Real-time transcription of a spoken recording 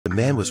The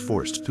man was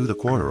forced through the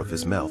corner of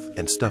his mouth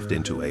and stuffed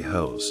into a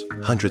hose.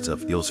 Hundreds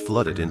of eels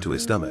flooded into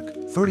his stomach.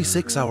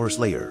 36 hours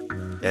later,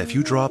 a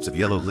few drops of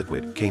yellow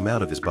liquid came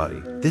out of his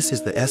body. This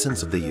is the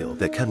essence of the eel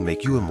that can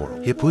make you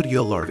immortal. He put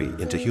eel larvae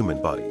into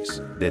human bodies.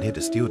 Then he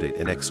distilled it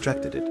and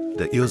extracted it.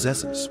 The eel's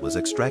essence was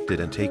extracted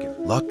and taken.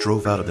 Locke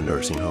drove out of the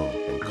nursing home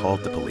and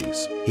called the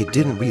police. He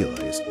didn't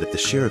realize that the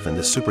sheriff and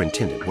the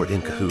superintendent were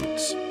in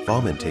cahoots.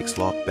 Follmer takes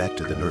Locke back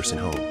to the nursing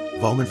home.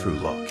 Follmer threw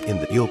Locke in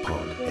the eel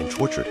pond and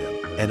tortured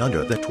him. And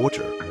under the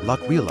torture,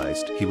 Locke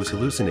realized he was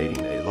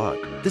hallucinating a lot.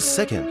 This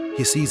second,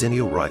 he sees an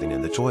eel writhing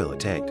in the toilet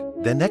tank.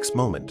 The next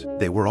moment,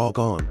 they were all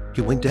gone.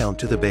 He went down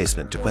to the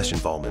basement to question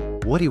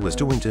Follmer what he was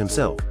doing to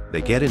himself.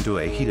 They get into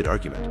a heated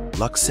argument.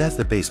 Locke sets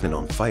the basement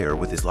on fire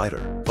with his lighter.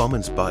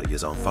 Follmer's body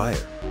is on fire,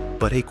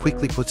 but he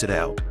quickly puts it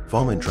out.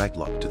 Follmer dragged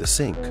Locke to the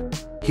sink.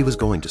 He was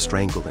going to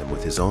strangle him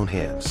with his own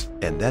hands.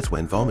 And that's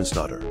when Follmer's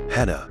daughter,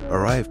 Hannah,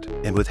 arrived.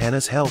 And with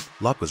Hannah's help,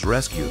 Locke was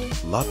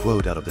rescued. Locke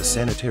rode out of the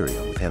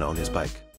sanatorium with Hannah on his bike.